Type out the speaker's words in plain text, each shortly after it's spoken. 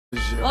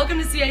Welcome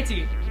to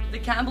CIT, the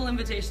Campbell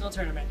Invitational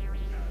Tournament.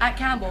 At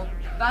Campbell,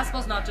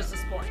 basketball's not just a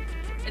sport.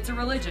 It's a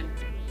religion,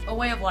 a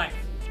way of life.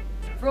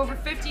 For over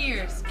 50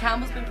 years,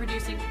 Campbell's been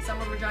producing some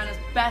of Regina's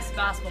best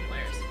basketball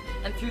players.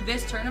 And through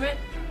this tournament,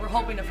 we're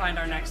hoping to find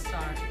our next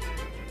star.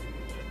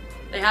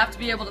 They have to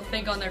be able to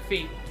think on their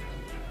feet.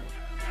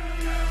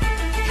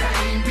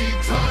 Can't be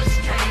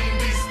touched, can't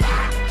be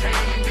stopped,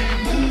 can't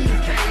be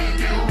moved, can't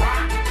be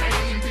rocked,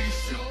 can't be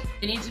shook.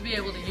 They need to be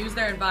able to use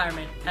their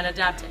environment and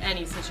adapt to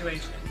any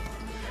situation.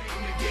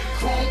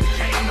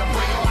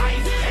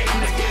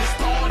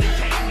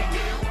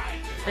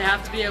 They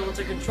have to be able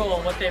to control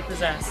what they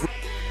possess. Open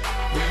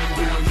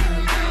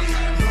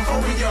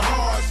your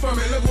hearts for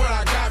me, look what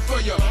I got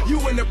for you.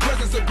 You in the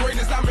presence of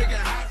greatness, I make it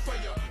hot for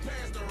you.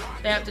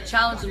 They have to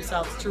challenge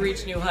themselves to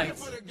reach new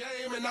heights.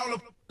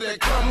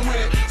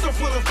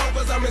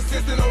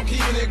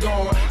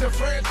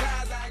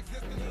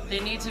 They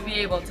need to be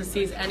able to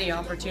seize any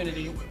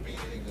opportunity.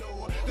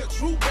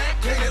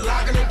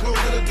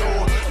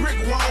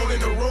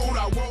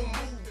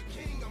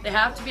 They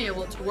have to be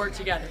able to work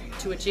together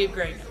to achieve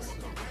greatness.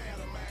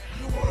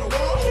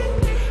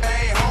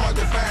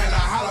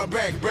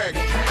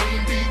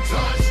 Can't be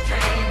touched,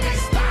 can't be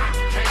stopped,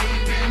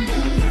 can't be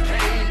moved,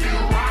 can't be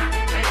rocked,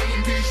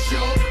 can't be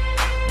shook.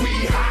 We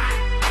hot.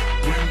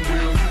 When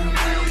will you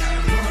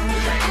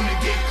came to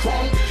get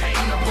crunk,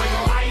 came to bring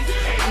life,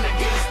 came to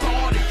get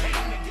started,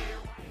 came to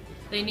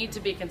get They need to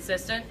be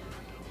consistent.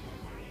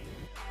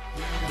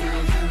 Came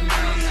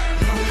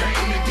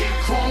to get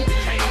crunk,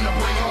 came to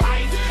bring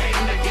life,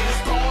 came to get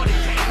started,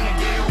 came to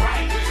get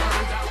right.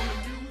 Turned out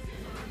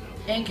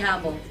the youth. In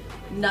Campbell,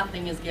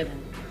 nothing is given.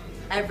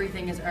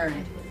 Everything is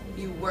earned.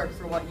 You work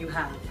for what you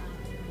have.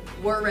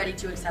 We're ready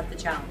to accept the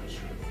challenge.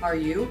 Are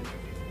you?